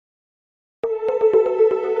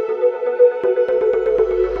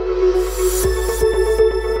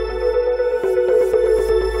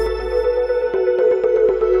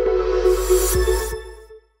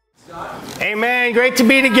morning. Great to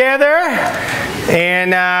be together.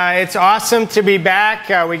 And it's awesome to be back.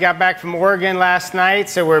 We got back from Oregon last night,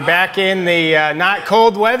 so we're back in the not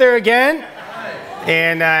cold weather again.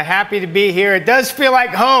 And happy to be here. It does feel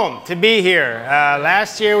like home to be here.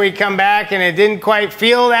 Last year we come back and it didn't quite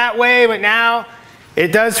feel that way, but now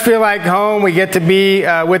it does feel like home. We get to be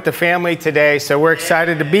with the family today, so we're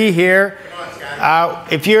excited to be here.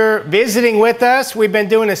 If you're visiting with us, we've been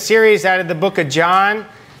doing a series out of the book of John,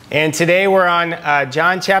 and today we're on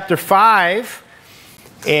John chapter 5.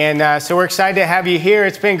 And so we're excited to have you here.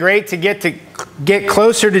 It's been great to get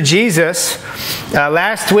closer to Jesus.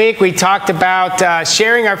 Last week we talked about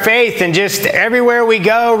sharing our faith and just everywhere we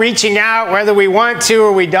go, reaching out, whether we want to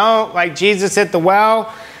or we don't, like Jesus at the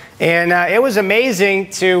well. And it was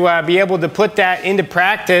amazing to be able to put that into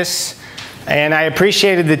practice. And I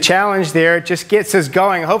appreciated the challenge there. It just gets us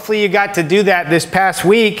going. Hopefully you got to do that this past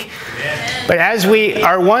week. But as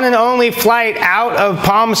our one and only flight out of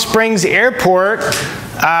Palm Springs Airport,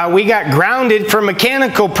 we got grounded for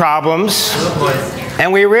mechanical problems.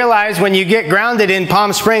 And we realized when you get grounded in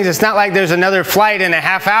Palm Springs, it's not like there's another flight in a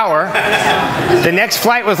half hour. The next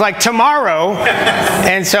flight was like tomorrow.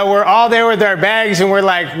 And so we're all there with our bags and we're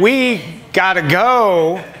like, we gotta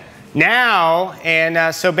go now.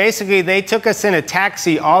 And so basically they took us in a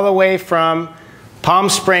taxi all the way from Palm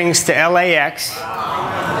Springs to LAX.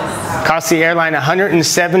 Cost the airline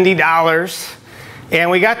 $170. And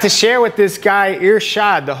we got to share with this guy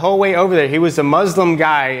Irshad the whole way over there. He was a Muslim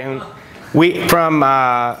guy and from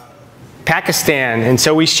Pakistan. And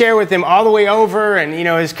so we share with him all the way over, and you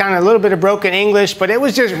know, it's kind of a little bit of broken English, but it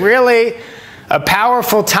was just really a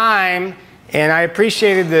powerful time. And I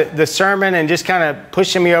appreciated the sermon and just kind of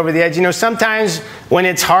pushing me over the edge. You know, sometimes when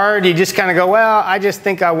it's hard, you just kind of go, well, I just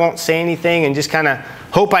think I won't say anything and just kind of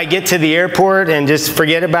hope I get to the airport and just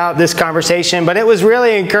forget about this conversation. But it was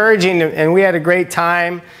really encouraging, and we had a great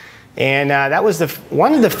time. And that was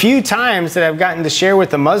one of the few times that I've gotten to share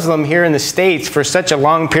with a Muslim here in the States for such a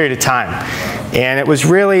long period of time. And it was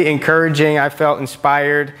really encouraging. I felt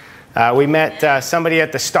inspired. We met somebody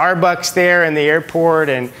at the Starbucks there in the airport,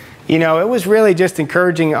 and you know, it was really just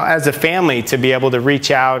encouraging as a family to be able to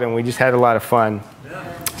reach out, and we just had a lot of fun.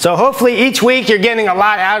 So hopefully each week you're getting a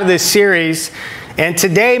lot out of this series. And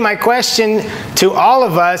today my question to all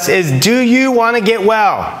of us is, do you want to get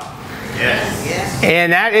well? Yes.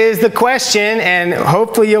 And that is the question, and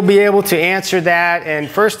hopefully you'll be able to answer that. And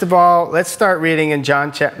first of all, let's start reading in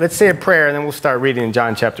John chapter. Let's say a prayer, and then we'll start reading in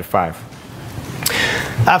John chapter 5.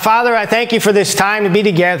 Father, I thank you for this time to be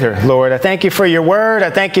together, Lord. I thank you for your word.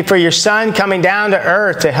 I thank you for your Son coming down to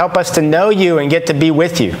earth to help us to know you and get to be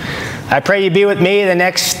with you. I pray you be with me the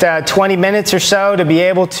next 20 minutes or so to be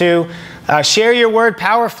able to share your word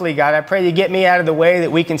powerfully, God. I pray you get me out of the way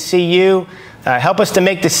that we can see you. Help us to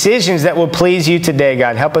make decisions that will please you today,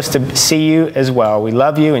 God. Help us to see you as well. We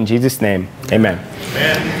love you in Jesus' name. Amen.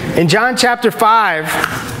 Amen. In John chapter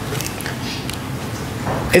 5,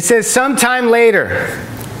 it says, sometime later,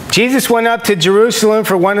 Jesus went up to Jerusalem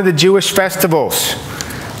for one of the Jewish festivals.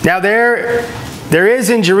 Now there is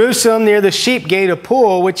in Jerusalem near the sheep gate a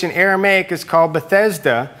pool, which in Aramaic is called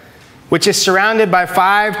Bethesda, which is surrounded by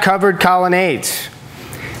 5 covered colonnades.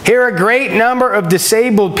 Here a great number of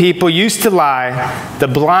disabled people used to lie, the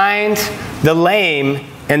blind, the lame,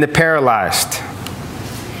 and the paralyzed.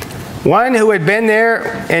 One who had been there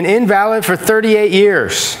an invalid for 38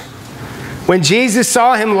 years. When Jesus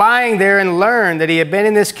saw him lying there and learned that he had been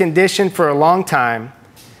in this condition for a long time,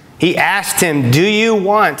 he asked him, do you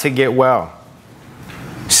want to get well?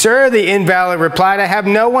 Sir, the invalid replied, I have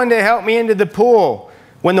no one to help me into the pool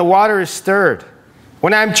when the water is stirred.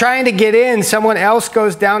 When I'm trying to get in, someone else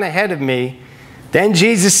goes down ahead of me. Then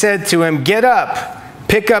Jesus said to him, get up,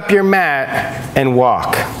 pick up your mat, and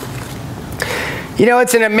walk. You know,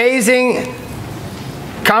 it's an amazing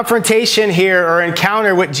confrontation here, or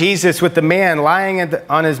encounter with Jesus with the man lying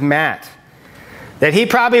on his mat. That he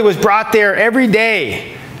probably was brought there every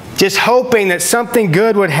day just hoping that something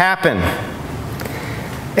good would happen.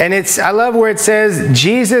 And I love where it says,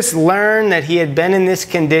 Jesus learned that he had been in this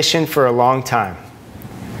condition for a long time.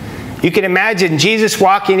 You can imagine Jesus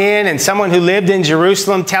walking in and someone who lived in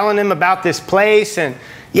Jerusalem telling him about this place. And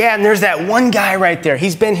yeah, and there's that one guy right there.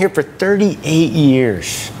 He's been here for 38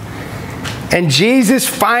 years. And Jesus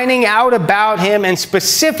finding out about him, and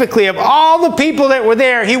specifically of all the people that were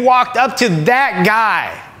there, he walked up to that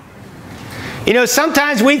guy. You know,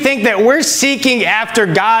 sometimes we think that we're seeking after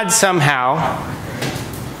God somehow,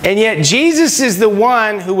 and yet Jesus is the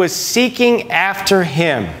one who was seeking after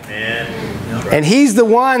him. And he's the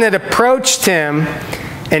one that approached him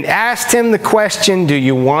and asked him the question, do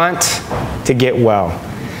you want to get well?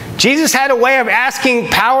 Jesus had a way of asking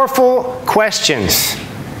powerful questions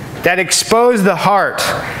that exposed the heart.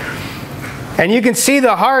 And you can see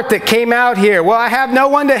the heart that came out here. Well, I have no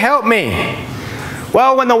one to help me.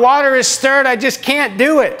 Well, when the water is stirred, I just can't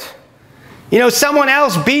do it. You know, someone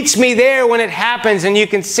else beats me there when it happens, and you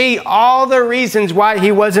can see all the reasons why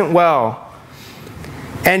he wasn't well.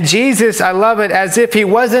 And Jesus, I love it, as if he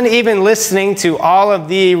wasn't even listening to all of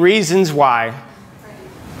the reasons why.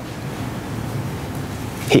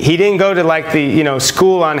 He didn't go to like the,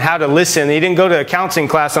 school on how to listen. He didn't go to a counseling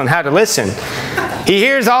class on how to listen. He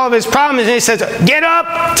hears all of his problems and he says, get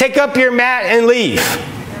up, take up your mat and leave.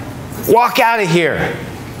 Walk out of here.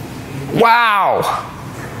 Wow.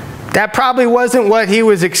 That probably wasn't what he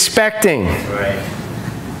was expecting. Right.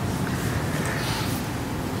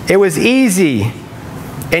 It was easy.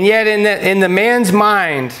 And yet in the man's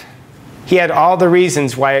mind, he had all the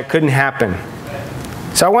reasons why it couldn't happen.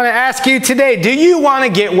 So I want to ask you today, do you want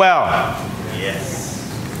to get well? Yes.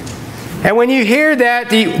 And when you hear that,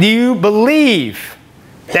 do you believe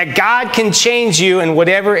that God can change you in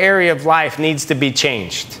whatever area of life needs to be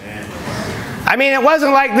changed? I mean, it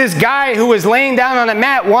wasn't like this guy who was laying down on a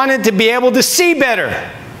mat wanted to be able to see better.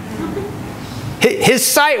 His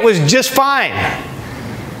sight was just fine.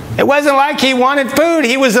 It wasn't like he wanted food.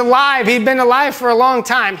 He was alive. He'd been alive for a long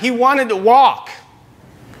time. He wanted to walk.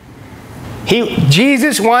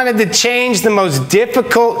 Jesus wanted to change the most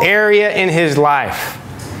difficult area in his life.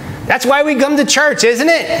 That's why we come to church, isn't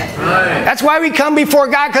it? Right. That's why we come before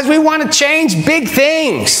God, because we want to change big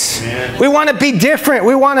things. Amen. We want to be different.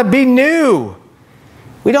 We want to be new.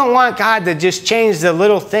 We don't want God to just change the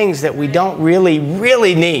little things that we don't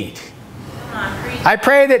really need. I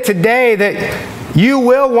pray that today that you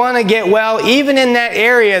will want to get well, even in that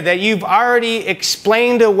area that you've already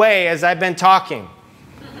explained away as I've been talking.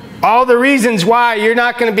 All the reasons why you're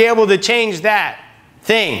not going to be able to change that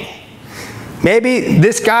thing. Maybe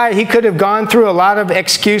this guy, he could have gone through a lot of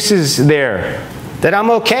excuses there. That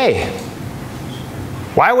I'm okay.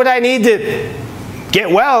 Why would I need to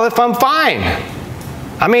get well if I'm fine?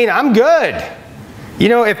 I mean, I'm good. You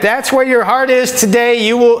know, if that's where your heart is today,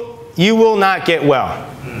 you will not get well.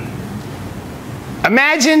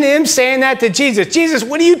 Imagine him saying that to Jesus. Jesus,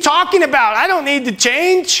 what are you talking about? I don't need to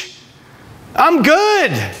change. I'm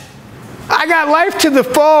good. I got life to the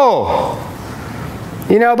full.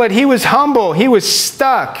 You know, but he was humble. He was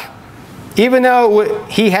stuck. Even though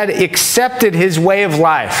he had accepted his way of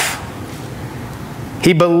life,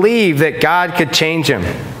 he believed that God could change him.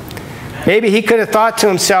 Maybe he could have thought to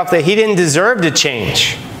himself that he didn't deserve to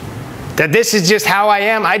change. That this is just how I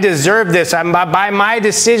am. I deserve this. By my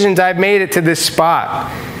decisions, I've made it to this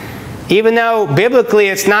spot. Even though biblically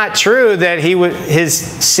it's not true that his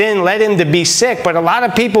sin led him to be sick, but a lot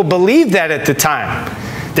of people believed that at the time.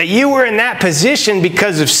 That you were in that position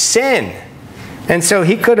because of sin. And so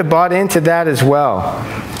he could have bought into that as well.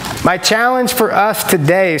 My challenge for us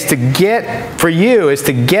today is to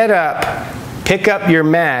get up, pick up your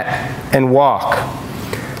mat, and walk.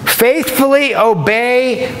 Faithfully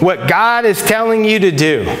obey what God is telling you to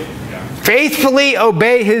do. Faithfully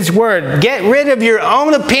obey his word. Get rid of your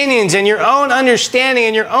own opinions and your own understanding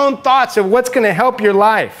and your own thoughts of what's going to help your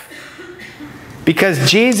life. Because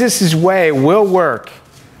Jesus' way will work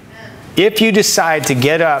if you decide to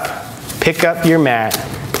get up, pick up your mat,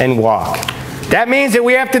 and walk. That means that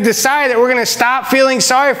we have to decide that we're going to stop feeling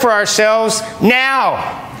sorry for ourselves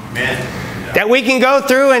now. Amen. That we can go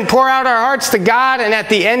through and pour out our hearts to God, and at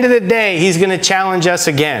the end of the day, he's going to challenge us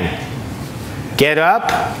again. Get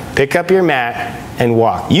up, pick up your mat, and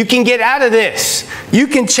walk. You can get out of this. You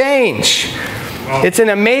can change. It's an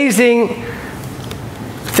amazing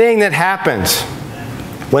thing that happens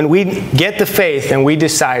when we get the faith and we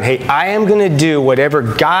decide, hey, I am going to do whatever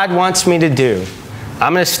God wants me to do.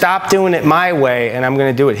 I'm going to stop doing it my way, and I'm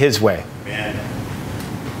going to do it his way. Amen.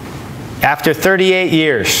 After 38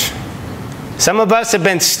 years, some of us have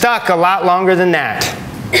been stuck a lot longer than that.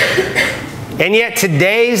 And yet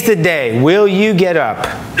today's the day. Will you get up,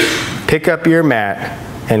 pick up your mat,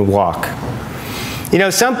 and walk? You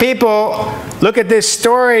know, some people look at this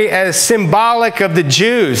story as symbolic of the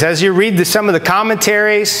Jews. As you read some of the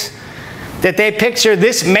commentaries, that they picture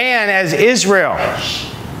this man as Israel.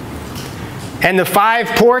 And the 5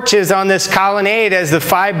 porches on this colonnade as the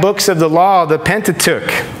 5 books of the law, the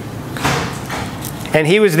Pentateuch. And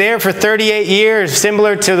he was there for 38 years,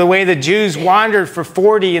 similar to the way the Jews wandered for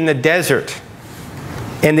 40 in the desert.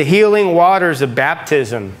 And the healing waters of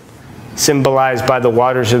baptism symbolized by the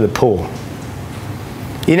waters of the pool.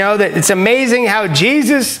 You know, that it's amazing how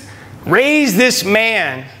Jesus raised this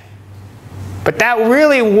man, but that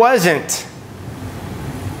really wasn't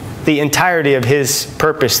the entirety of his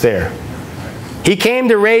purpose there. He came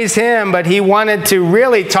to raise him, but he wanted to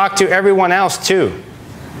really talk to everyone else too.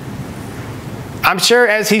 I'm sure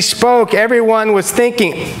as he spoke, everyone was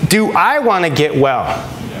thinking, do I want to get well?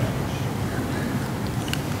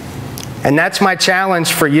 And that's my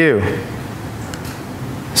challenge for you.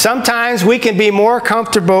 Sometimes we can be more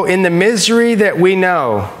comfortable in the misery that we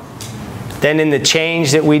know than in the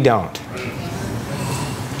change that we don't.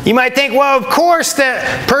 You might think, well, of course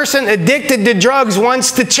that person addicted to drugs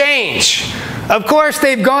wants to change. Of course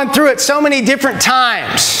they've gone through it so many different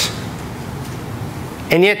times.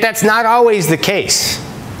 And yet that's not always the case.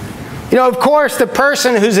 You know, of course the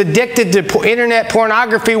person who's addicted to internet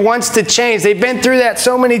pornography wants to change. They've been through that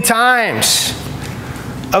so many times.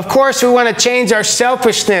 Of course we want to change our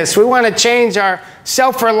selfishness. We want to change our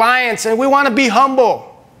self-reliance, and we want to be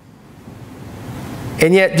humble.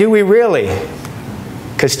 And yet, do we really?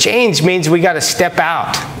 Because change means we got to step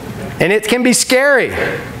out. And it can be scary.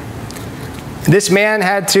 This man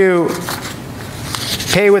had to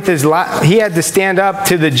pay with his life. He had to stand up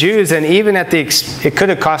to the Jews, and even at it could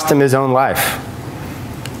have cost him his own life.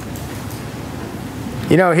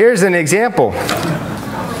 You know, here's an example.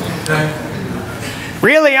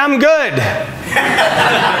 Really, I'm good.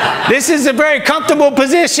 This is a very comfortable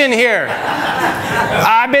position here.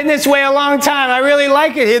 I've been this way a long time. I really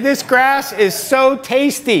like it here. This grass is so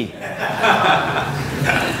tasty.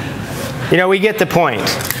 You know, we get the point.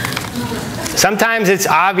 Sometimes it's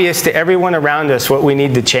obvious to everyone around us what we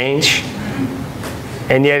need to change,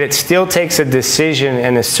 and yet it still takes a decision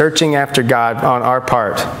and a searching after God on our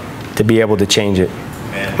part to be able to change it.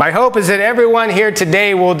 Amen. My hope is that everyone here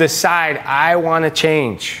today will decide, I want to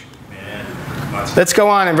change. Amen. Let's go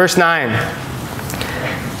on in verse 9.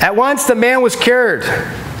 At once the man was cured.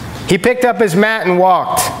 He picked up his mat and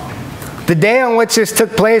walked. The day on which this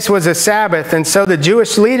took place was a Sabbath, and so the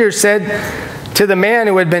Jewish leaders said to the man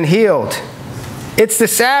who had been healed, "It's the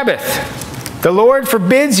Sabbath. The Lord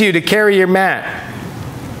forbids you to carry your mat."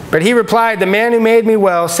 But he replied, "The man who made me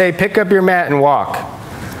well, say, pick up your mat and walk."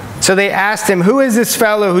 So they asked him, "Who is this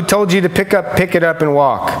fellow who told you to pick it up and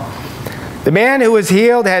walk?" The man who was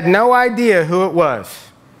healed had no idea who it was,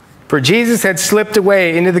 for Jesus had slipped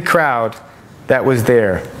away into the crowd that was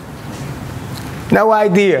there. No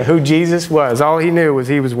idea who Jesus was. All he knew was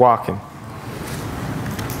he was walking.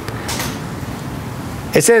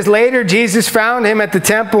 It says, later Jesus found him at the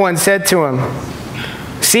temple and said to him,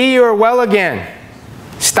 "See, you are well again.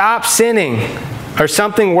 Stop sinning, or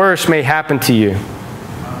something worse may happen to you."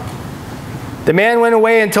 The man went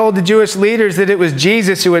away and told the Jewish leaders that it was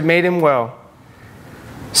Jesus who had made him well.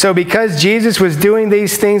 So because Jesus was doing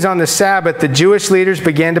these things on the Sabbath, the Jewish leaders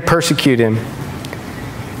began to persecute him.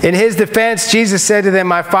 In his defense, Jesus said to them,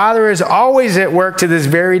 "My Father is always at work to this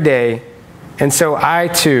very day, and so I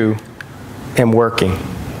too am working."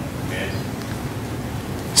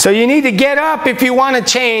 So you need to get up if you want to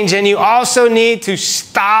change, and you also need to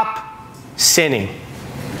stop sinning.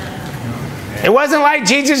 It wasn't like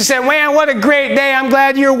Jesus said, "Man, what a great day. I'm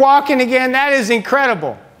glad you're walking again. That is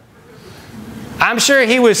incredible." I'm sure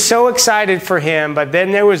he was so excited for him, but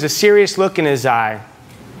then there was a serious look in his eye.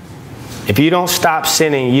 If you don't stop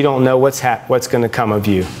sinning, you don't know what's going to come of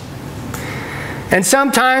you. And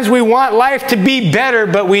sometimes we want life to be better,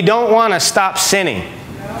 but we don't want to stop sinning.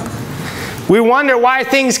 We wonder why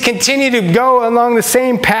things continue to go along the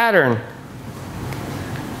same pattern.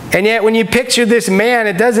 And yet when you picture this man,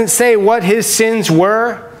 it doesn't say what his sins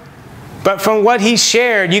were, but from what he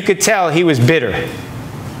shared, you could tell he was bitter.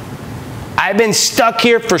 I've been stuck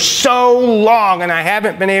here for so long and I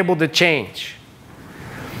haven't been able to change.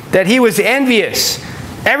 That he was envious.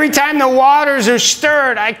 Every time the waters are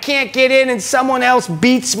stirred, I can't get in and someone else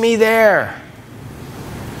beats me there.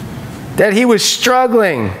 That he was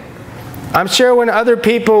struggling. I'm sure when other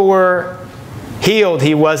people were healed,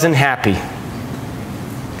 he wasn't happy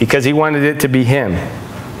because he wanted it to be him.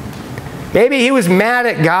 Maybe he was mad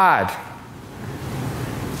at God.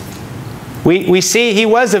 We see he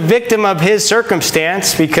was a victim of his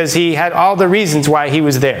circumstance because he had all the reasons why he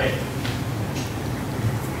was there.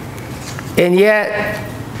 And yet,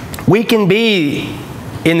 we can be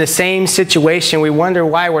in the same situation. We wonder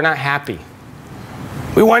why we're not happy.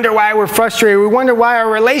 We wonder why we're frustrated. We wonder why our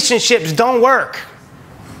relationships don't work.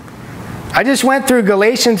 I just went through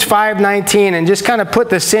Galatians 5:19 and just kind of put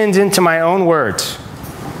the sins into my own words.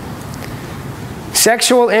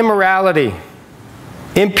 Sexual immorality,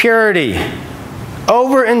 impurity,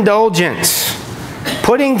 overindulgence,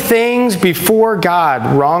 putting things before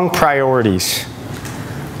God, wrong priorities,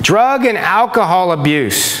 drug and alcohol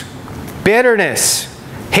abuse, bitterness,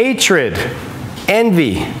 hatred,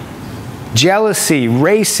 envy, jealousy,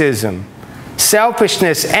 racism,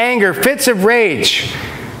 selfishness, anger, fits of rage.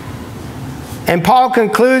 And Paul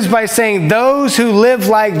concludes by saying, those who live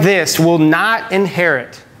like this will not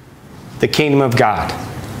inherit the kingdom of God.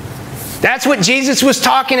 That's what Jesus was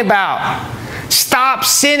talking about. Stop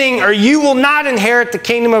sinning or you will not inherit the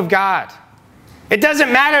kingdom of God. It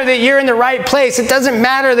doesn't matter that you're in the right place. It doesn't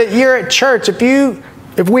matter that you're at church.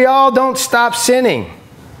 If we all don't stop sinning,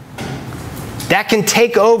 that can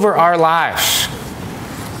take over our lives.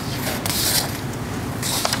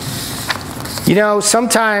 You know,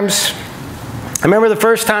 sometimes, I remember the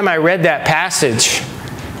first time I read that passage.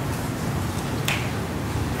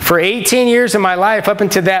 For 18 years of my life, up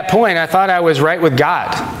until that point, I thought I was right with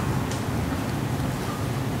God.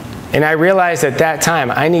 And I realized at that time,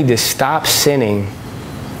 I need to stop sinning.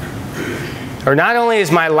 Or not only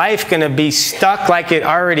is my life going to be stuck like it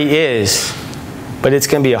already is, but it's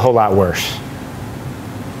going to be a whole lot worse.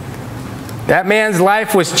 That man's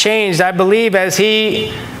life was changed, I believe, as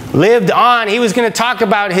he lived on. He was going to talk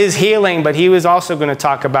about his healing, but he was also going to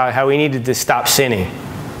talk about how he needed to stop sinning.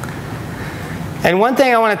 And one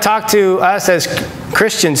thing I want to talk to us as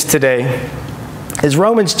Christians today is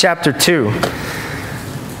Romans chapter 2.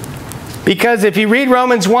 Because if you read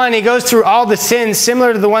Romans 1, he goes through all the sins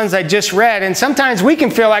similar to the ones I just read. And sometimes we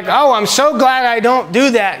can feel like, oh, I'm so glad I don't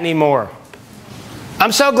do that anymore.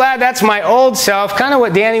 I'm so glad that's my old self. Kind of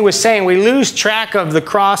what Danny was saying. We lose track of the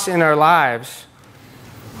cross in our lives.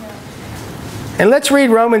 And let's read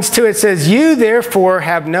Romans 2. It says, you therefore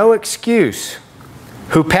have no excuse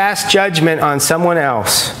who pass judgment on someone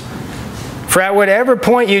else. For at whatever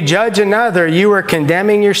point you judge another, you are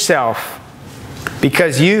condemning yourself,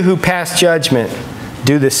 because you who pass judgment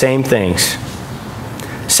do the same things.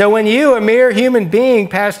 So when you, a mere human being,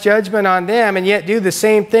 pass judgment on them and yet do the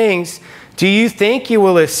same things, do you think you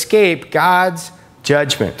will escape God's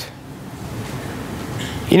judgment?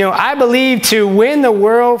 You know, I believe to win the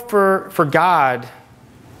world for God,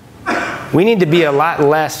 we need to be a lot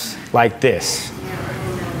less like this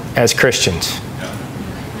as Christians.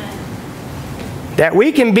 That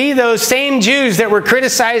we can be those same Jews that were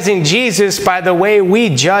criticizing Jesus by the way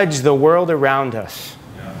we judge the world around us.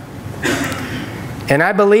 And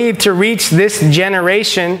I believe to reach this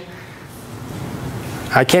generation,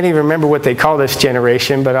 I can't even remember what they call this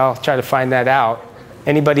generation, but I'll try to find that out.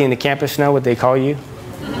 Anybody in the campus know what they call you?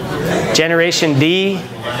 Generation D?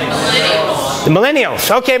 Millennials. The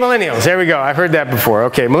millennials. Okay, millennials. There we go. I've heard that before.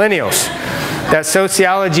 Okay, millennials. That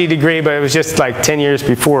sociology degree, but it was just like 10 years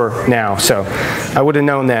before now, so I would have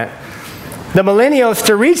known that. The millennials,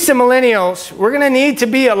 to reach the millennials, we're going to need to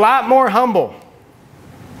be a lot more humble,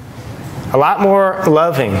 a lot more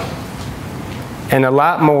loving, and a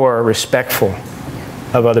lot more respectful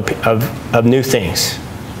of new things.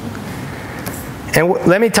 And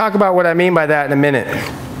let me talk about what I mean by that in a minute.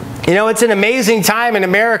 You know, it's an amazing time in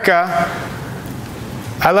America.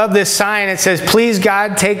 I love this sign. It says, please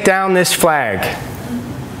God, take down this flag.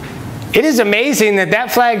 It is amazing that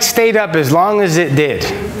that flag stayed up as long as it did.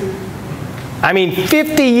 I mean,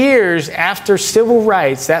 50 years after civil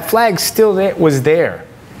rights, that flag still was there.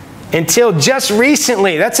 Until just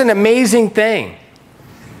recently. That's an amazing thing.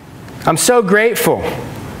 I'm so grateful.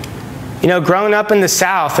 You know, growing up in the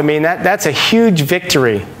South, I mean, that's a huge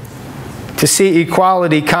victory to see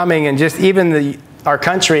equality coming and just even our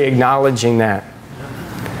country acknowledging that.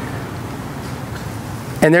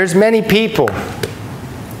 And there's many people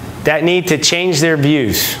that need to change their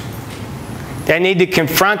views, that need to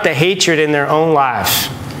confront the hatred in their own lives.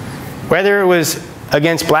 Whether it was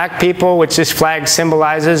against black people, which this flag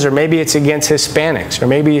symbolizes, or maybe it's against Hispanics, or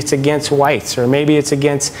maybe it's against whites, or maybe it's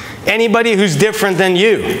against anybody who's different than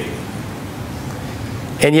you.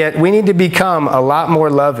 And yet we need to become a lot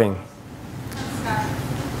more loving.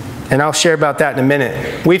 And I'll share about that in a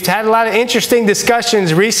minute. We've had a lot of interesting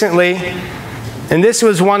discussions recently, and this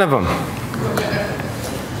was one of them.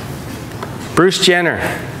 Bruce Jenner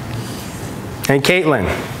and Caitlyn.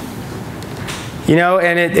 You know,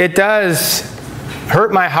 and it does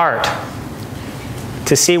hurt my heart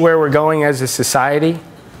to see where we're going as a society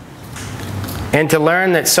and to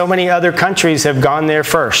learn that so many other countries have gone there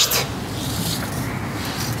first.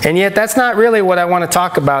 And yet that's not really what I want to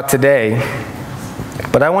talk about today.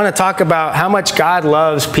 But I want to talk about how much God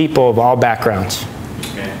loves people of all backgrounds.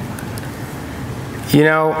 Okay. You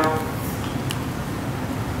know,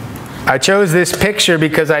 I chose this picture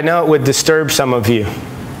because I know it would disturb some of you.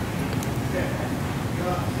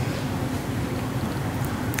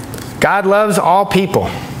 God loves all people.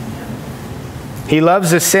 He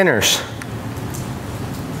loves the sinners,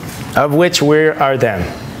 of which we are them.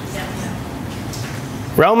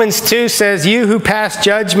 Romans 2 says, you who pass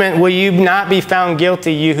judgment, will you not be found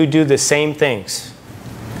guilty, you who do the same things?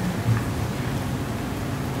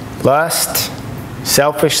 Lust,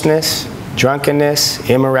 selfishness, drunkenness,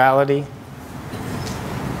 immorality.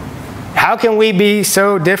 How can we be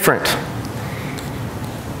so different?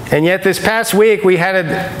 And yet this past week we had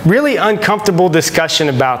a really uncomfortable discussion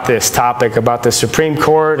about this topic, about the Supreme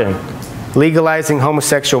Court and legalizing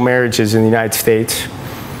homosexual marriages in the United States.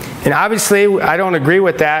 And obviously I don't agree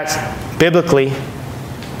with that biblically.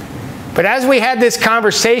 But as we had this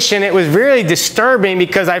conversation, it was really disturbing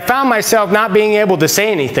because I found myself not being able to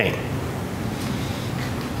say anything.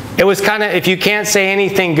 It was kind of, if you can't say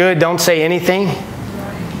anything good, don't say anything.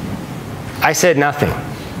 I said nothing.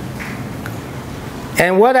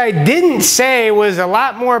 And what I didn't say was a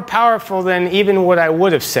lot more powerful than even what I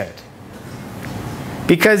would have said.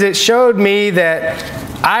 Because it showed me that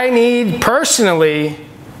I need personally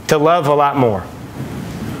to love a lot more.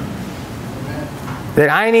 That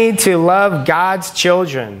I need to love God's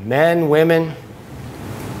children, men, women,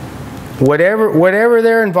 whatever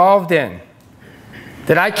they're involved in.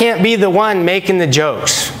 That I can't be the one making the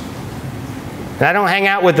jokes. And I don't hang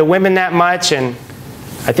out with the women that much, and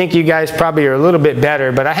I think you guys probably are a little bit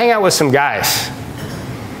better, but I hang out with some guys.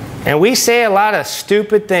 And we say a lot of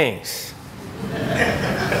stupid things.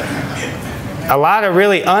 A lot of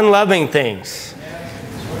really unloving things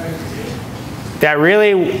that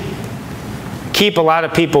really keep a lot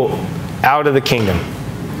of people out of the kingdom.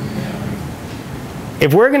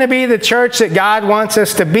 If we're going to be the church that God wants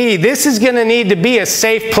us to be, this is going to need to be a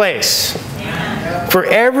safe place for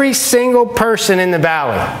every single person in the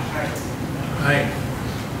valley. Right.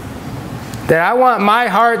 That I want my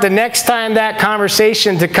heart, the next time that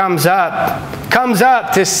conversation comes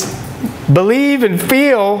up to believe and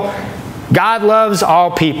feel God loves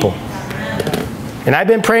all people. And I've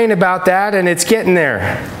been praying about that, and it's getting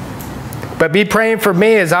there. But be praying for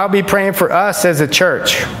me as I'll be praying for us as a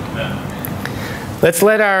church. Let's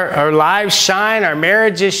let our lives shine, our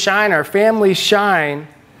marriages shine, our families shine.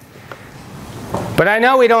 But I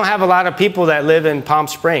know we don't have a lot of people that live in Palm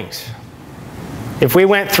Springs. If we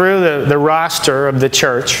went through the roster of the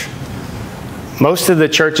church, most of the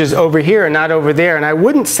churches over here are not over there. And I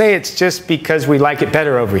wouldn't say it's just because we like it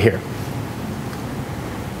better over here.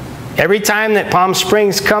 Every time that Palm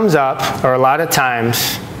Springs comes up, or a lot of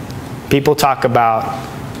times, people talk about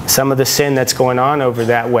some of the sin that's going on over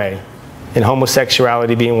that way, and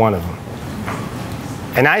homosexuality being one of them.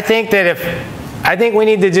 And I think that we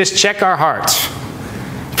need to just check our hearts.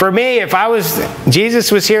 For me, if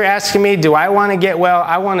Jesus was here asking me, do I want to get well?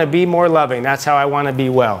 I want to be more loving. That's how I want to be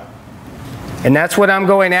well. And that's what I'm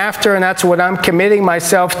going after, and that's what I'm committing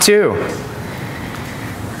myself to.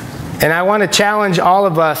 And I want to challenge all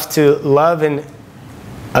of us to love in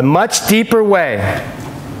a much deeper way,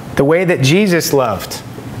 the way that Jesus loved.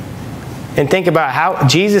 And think about how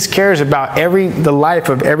Jesus cares about the life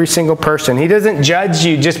of every single person. He doesn't judge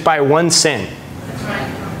you just by one sin.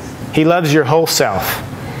 He loves your whole self.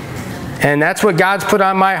 And that's what God's put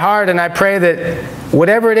on my heart, and I pray that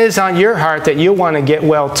whatever it is on your heart, that you'll want to get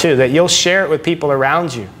well too, that you'll share it with people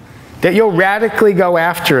around you, that you'll radically go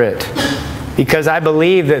after it, because I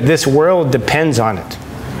believe that this world depends on it,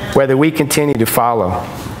 whether we continue to follow.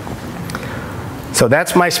 So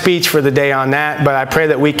that's my speech for the day on that, but I pray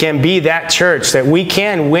that we can be that church, that we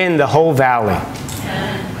can win the whole valley.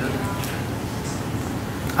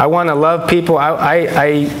 I want to love people.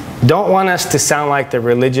 I don't want us to sound like the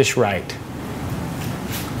religious right.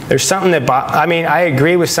 There's something that, I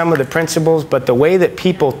agree with some of the principles, but the way that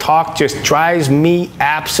people talk just drives me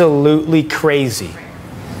absolutely crazy.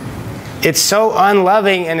 It's so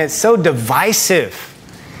unloving and it's so divisive.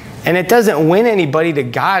 And it doesn't win anybody to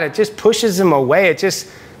God. It just pushes them away. It just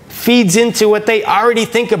feeds into what they already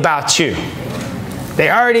think about you.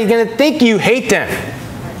 They're already going to think you hate them.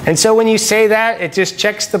 And so when you say that, it just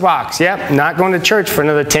checks the box. Yep, not going to church for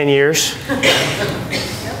another 10 years.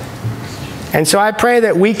 And so I pray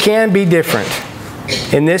that we can be different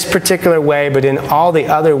in this particular way, but in all the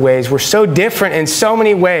other ways. We're so different in so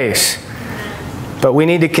many ways. But we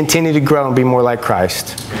need to continue to grow and be more like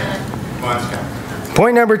Christ.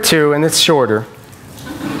 Point number 2, and it's shorter.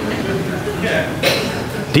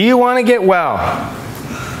 Do you want to get well?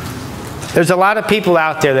 There's a lot of people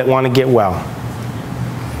out there that want to get well.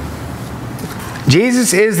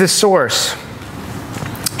 Jesus is the source.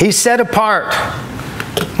 He's set apart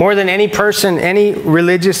more than any person, any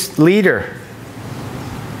religious leader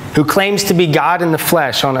who claims to be God in the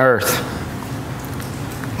flesh on earth.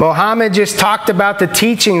 Muhammad just talked about the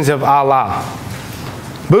teachings of Allah.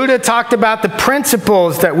 Buddha talked about the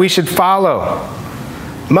principles that we should follow.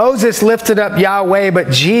 Moses lifted up Yahweh, but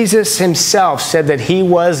Jesus himself said that he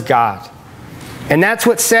was God. And that's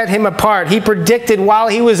what set him apart. He predicted while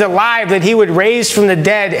he was alive that he would raise from the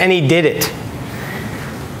dead, and he did it.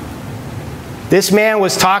 This man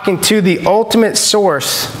was talking to the ultimate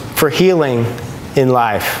source for healing in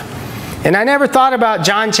life. And I never thought about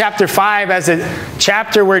John chapter 5 as a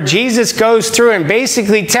chapter where Jesus goes through and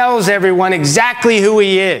basically tells everyone exactly who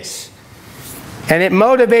he is. And it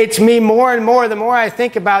motivates me more and more. The more I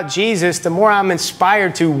think about Jesus, the more I'm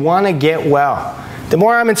inspired to want to get well. The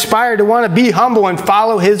more I'm inspired to want to be humble and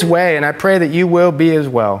follow his way. And I pray that you will be as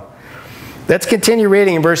well. Let's continue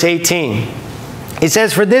reading in verse 18. It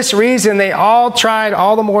says, "For this reason they all tried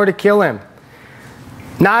all the more to kill him.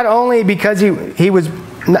 Not only because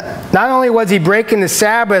not only was he breaking the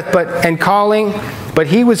Sabbath, but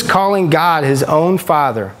he was calling God his own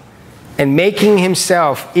Father and making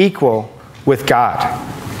himself equal with God."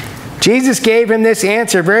 Jesus gave him this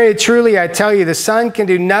answer, "Very truly I tell you, the Son can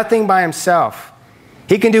do nothing by himself.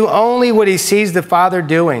 He can do only what he sees the Father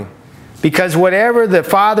doing, because whatever the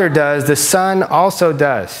Father does, the Son also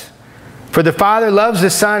does. For the Father loves the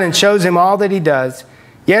Son and shows him all that he does.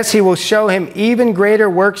 Yes, he will show him even greater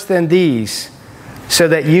works than these, so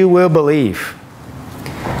that you will believe."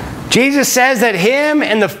 Jesus says that him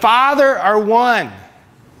and the Father are one.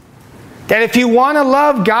 That if you want to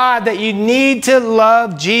love God, that you need to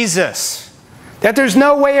love Jesus. That there's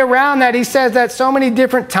no way around that. He says that so many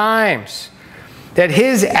different times. That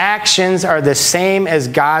his actions are the same as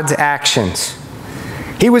God's actions.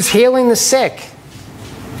 He was healing the sick.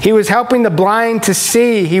 He was helping the blind to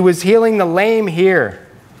see. He was healing the lame here.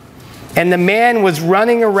 And the man was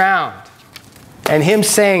running around. And him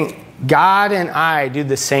saying, God and I do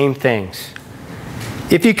the same things.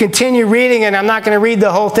 If you continue reading, and I'm not going to read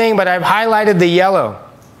the whole thing, but I've highlighted the yellow.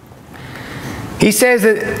 He says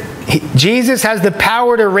that Jesus has the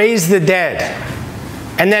power to raise the dead.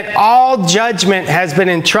 And that all judgment has been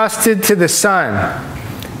entrusted to the Son.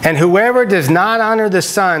 And whoever does not honor the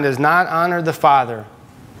Son does not honor the Father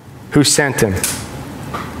who sent him.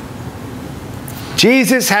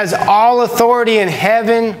 Jesus has all authority in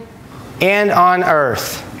heaven and on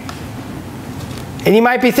earth. And you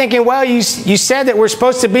might be thinking, well, you said that we're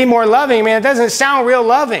supposed to be more loving. Man, it doesn't sound real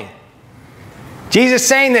loving. Jesus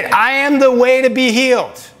saying that I am the way to be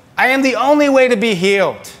healed. I am the only way to be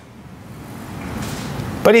healed.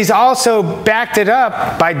 But he's also backed it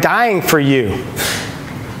up by dying for you.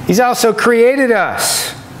 He's also created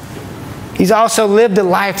us. He's also lived a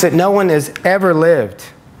life that no one has ever lived.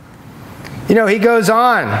 You know, he goes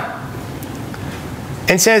on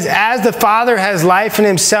and says, as the Father has life in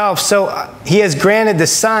himself, so he has granted the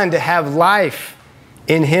Son to have life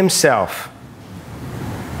in himself.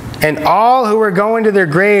 And all who are going to their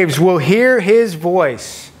graves will hear his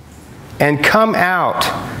voice and come out.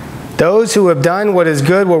 Those who have done what is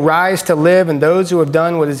good will rise to live, and those who have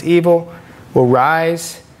done what is evil will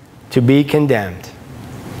rise to be condemned.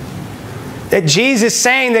 That Jesus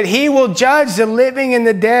saying that he will judge the living and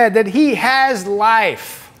the dead, that he has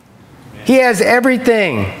life. He has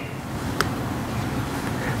everything.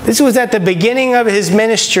 This was at the beginning of his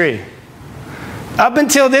ministry. Up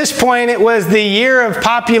until this point, it was the year of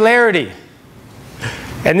popularity.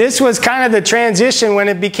 And this was kind of the transition when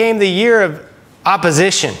it became the year of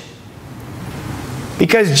opposition.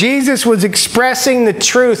 Because Jesus was expressing the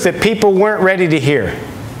truth that people weren't ready to hear.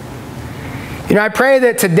 You know, I pray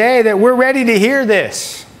that today that we're ready to hear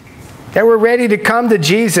this. That we're ready to come to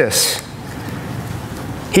Jesus.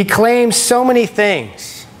 He claims so many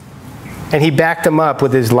things. And he backed them up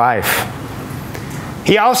with his life.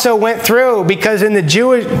 He also went through, because in the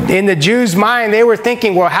Jews' mind, they were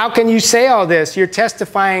thinking, well, how can you say all this? You're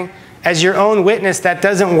testifying as your own witness. That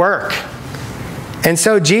doesn't work. And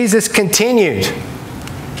so Jesus continued.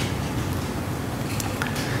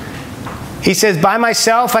 He says, by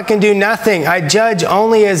myself I can do nothing. I judge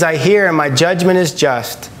only as I hear, and my judgment is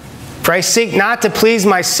just. For I seek not to please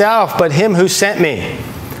myself, but him who sent me.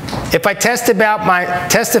 If I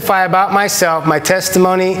testify about myself, my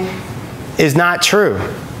testimony is not true.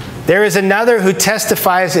 There is another who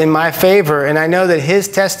testifies in my favor, and I know that his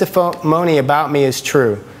testimony about me is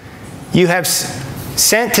true. You have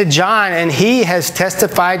sent to John, and he has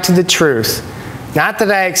testified to the truth. Not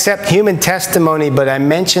that I accept human testimony, but I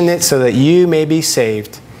mention it so that you may be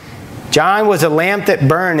saved. John was a lamp that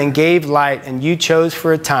burned and gave light, and you chose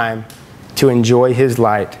for a time to enjoy his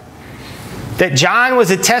light. That John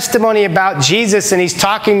was a testimony about Jesus, and he's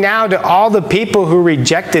talking now to all the people who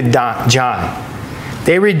rejected John.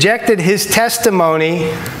 They rejected his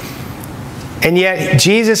testimony, and yet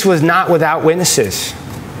Jesus was not without witnesses.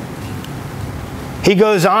 He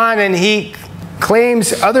goes on and he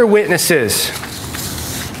claims other witnesses.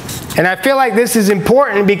 And I feel like this is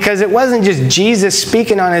important because it wasn't just Jesus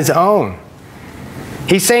speaking on his own.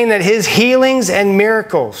 He's saying that his healings and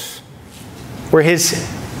miracles were his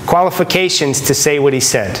qualifications to say what he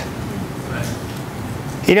said.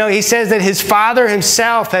 You know, he says that his Father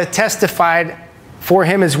himself has testified for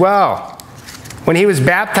him as well. When he was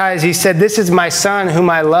baptized, he said, "This is my Son whom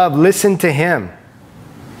I love. Listen to him."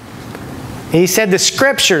 And he said the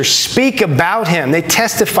Scriptures speak about him. They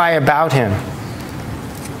testify about him.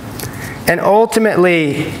 And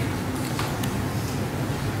ultimately,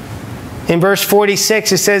 in verse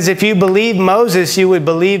 46, it says, "If you believe Moses, you would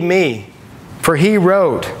believe me, for he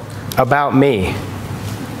wrote about me."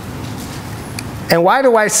 And why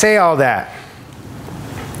do I say all that?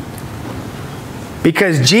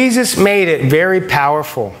 Because Jesus made it very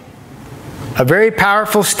powerful. A very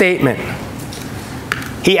powerful statement.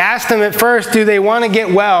 He asked them at first, do they want to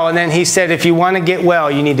get well? And then he said, if you want to get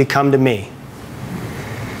well, you need to come to me.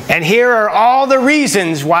 And here are all the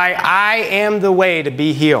reasons why I am the way to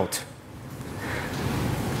be healed.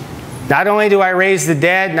 Not only do I raise the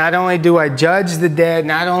dead, not only do I judge the dead,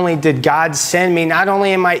 not only did God send me, not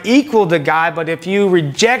only am I equal to God, but if you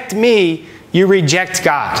reject me, you reject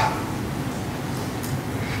God.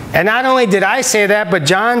 And not only did I say that, but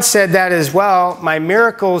John said that as well. My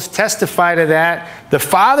miracles testify to that. The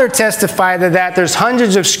Father testified to that. There's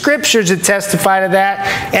hundreds of scriptures that testify to that.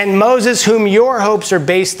 And Moses, whom your hopes are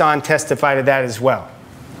based on, testify to that as well.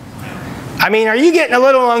 I mean, are you getting a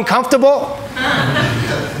little uncomfortable?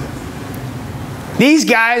 These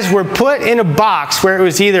guys were put in a box where it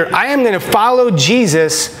was either, I am going to follow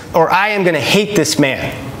Jesus or I am going to hate this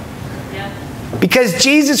man. Because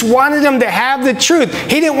Jesus wanted them to have the truth.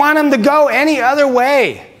 He didn't want them to go any other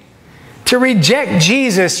way. To reject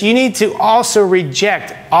Jesus, you need to also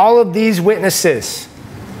reject all of these witnesses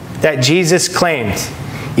that Jesus claimed.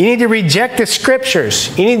 You need to reject the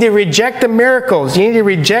Scriptures. You need to reject the miracles. You need to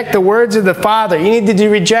reject the words of the Father. You need to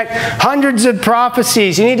reject hundreds of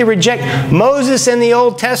prophecies. You need to reject Moses in the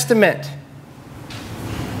Old Testament.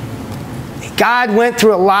 God went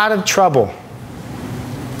through a lot of trouble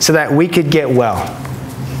so that we could get well.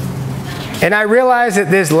 And I realized that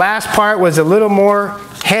this last part was a little more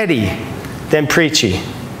heady than preachy.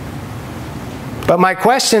 But my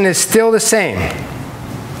question is still the same.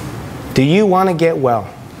 Do you want to get well?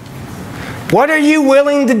 What are you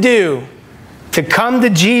willing to do to come to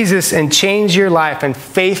Jesus and change your life and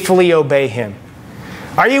faithfully obey him?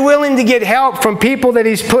 Are you willing to get help from people that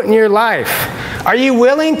he's put in your life? Are you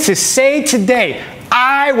willing to say today,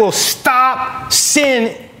 I will stop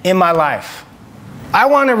sin in my life. I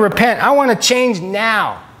want to repent. I want to change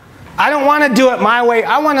now. I don't want to do it my way.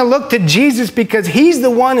 I want to look to Jesus because he's the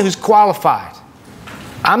one who's qualified.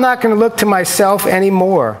 I'm not going to look to myself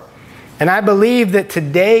anymore. And I believe that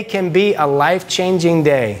today can be a life-changing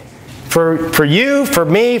day for you, for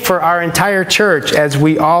me, for our entire church as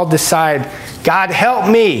we all decide, God, help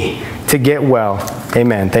me to get well.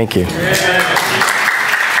 Amen. Thank you.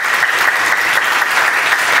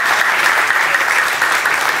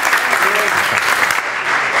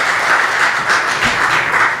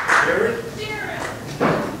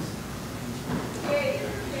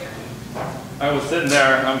 I was sitting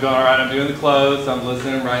there, I'm going, all right, I'm doing the close, I'm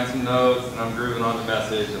listening, writing some notes, and I'm grooving on the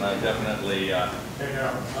message, and I'm definitely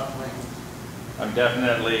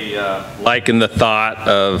liking the thought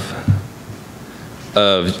of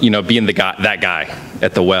you know, being the guy, that guy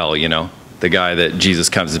at the well, you know, the guy that Jesus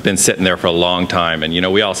comes, has been sitting there for a long time, and you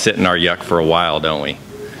know, we all sit in our yuck for a while, don't we?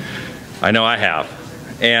 I know I have.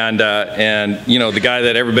 And you know, the guy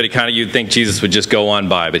that everybody kind of, you'd think Jesus would just go on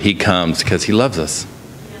by, but he comes because he loves us.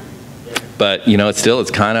 But, you know, it's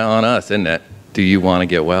kind of on us, isn't it? Do you want to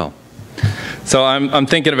get well? So I'm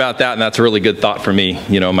thinking about that, and that's a really good thought for me.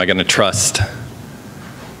 You know, am I going to trust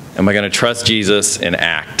Jesus and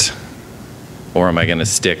act? Or am I going to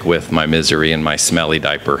stick with my misery and my smelly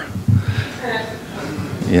diaper?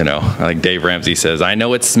 You know, like Dave Ramsey says, I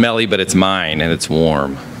know it's smelly, but it's mine, and it's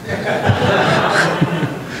warm.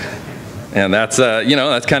 And that's, you know,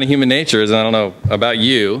 that's kind of human nature. I don't know about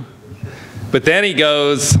you. But then he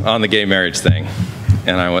goes on the gay marriage thing.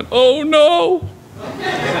 And I went, oh no.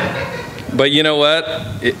 But you know what?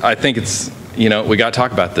 I think it's, you know, we got to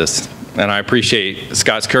talk about this. And I appreciate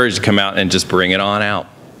Scott's courage to come out and just bring it on out.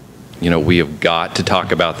 You know, we have got to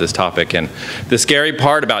talk about this topic. And the scary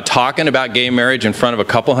part about talking about gay marriage in front of a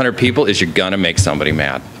couple hundred people is you're going to make somebody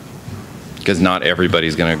mad. Because not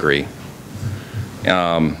everybody's going to agree.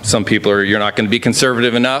 Some people are, you're not going to be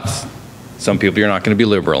conservative enough. Some people, you're not going to be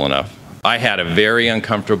liberal enough. I had a very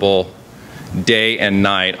uncomfortable day and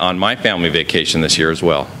night on my family vacation this year as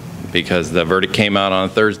well. because the verdict came out on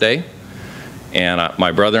Thursday. And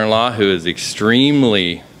my brother-in-law, who is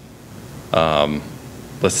extremely,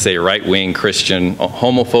 let's say, right-wing Christian,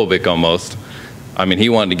 homophobic almost, I mean, he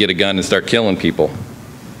wanted to get a gun and start killing people.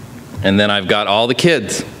 And then I've got all the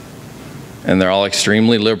kids, and they're all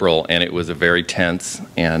extremely liberal, and it was a very tense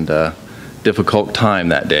and difficult time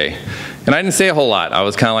that day. And I didn't say a whole lot. I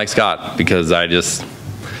was kind of like Scott, because I just,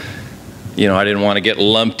 you know, I didn't want to get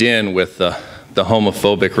lumped in with the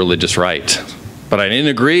homophobic religious right. But I didn't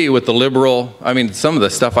agree with the liberal. I mean, some of the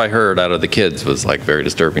stuff I heard out of the kids was like very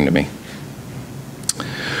disturbing to me.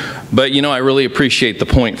 But you know, I really appreciate the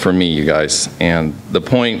point for me, you guys. And the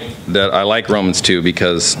point that I like Romans 2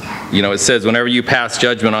 because, you know, it says whenever you pass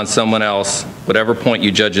judgment on someone else, whatever point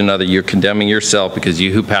you judge another, you're condemning yourself, because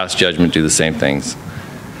you who pass judgment do the same things.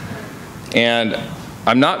 And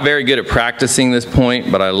I'm not very good at practicing this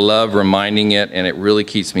point, but I love reminding it, and it really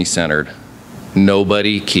keeps me centered.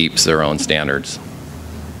 Nobody keeps their own standards.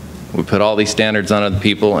 We put all these standards on other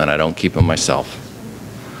people, and I don't keep them myself.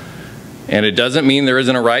 And it doesn't mean there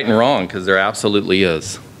isn't a right and wrong, because there absolutely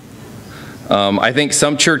is. I think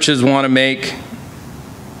some churches want to make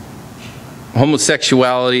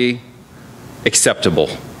homosexuality acceptable,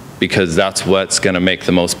 because that's what's going to make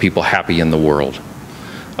the most people happy in the world.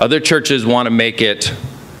 Other churches want to make it,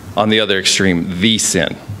 on the other extreme, the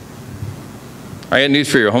sin. I got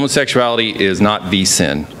news for you. Homosexuality is not the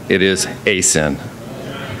sin. It is a sin.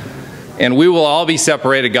 And we will all be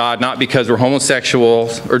separated to God, not because we're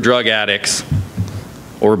homosexuals or drug addicts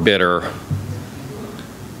or bitter,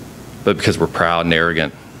 but because we're proud and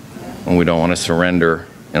arrogant, and we don't want to surrender,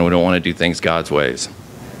 and we don't want to do things God's ways.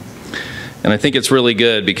 And I think it's really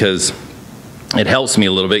good because it helps me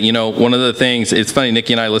a little bit. You know, one of the things, it's funny,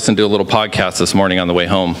 Nikki and I listened to a little podcast this morning on the way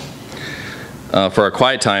home for our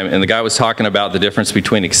quiet time, and the guy was talking about the difference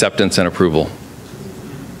between acceptance and approval.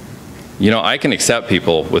 You know, I can accept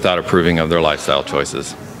people without approving of their lifestyle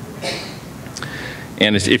choices.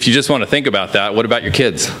 And if you just want to think about that, what about your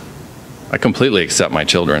kids? I completely accept my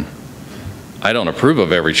children. I don't approve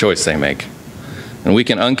of every choice they make. And we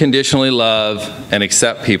can unconditionally love and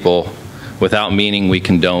accept people without meaning we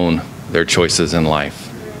condone their choices in life.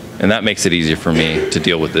 And that makes it easier for me to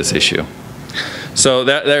deal with this issue. So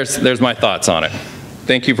there's my thoughts on it.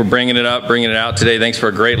 Thank you for bringing it up, bringing it out today. Thanks for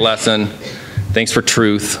a great lesson. Thanks for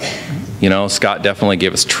truth. You know, Scott definitely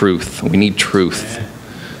gave us truth. We need truth.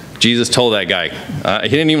 Jesus told that guy, he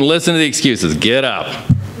didn't even listen to the excuses. Get up.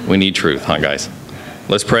 We need truth, huh, guys?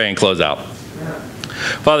 Let's pray and close out.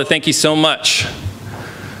 Father, thank you so much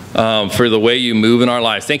for the way you move in our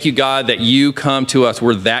lives. Thank you, God, that you come to us.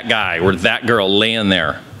 We're that guy, we're that girl laying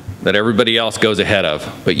there that everybody else goes ahead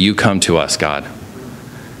of, but you come to us, God.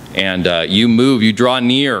 And you move, you draw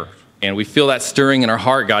near, and we feel that stirring in our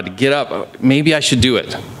heart, God, to get up. Maybe I should do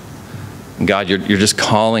it. And God, you're just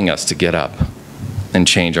calling us to get up and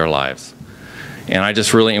change our lives. And I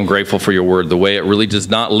just really am grateful for your word, the way it really does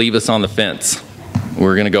not leave us on the fence.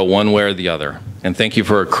 We're going to go one way or the other. And thank you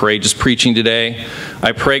for a courageous preaching today.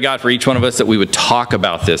 I pray, God, for each one of us that we would talk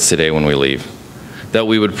about this today when we leave, that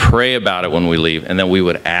we would pray about it when we leave, and that we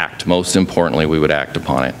would act. Most importantly, we would act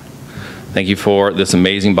upon it. Thank you for this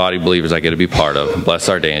amazing body of believers I get to be part of. Bless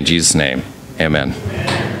our day in Jesus' name.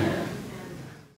 Amen.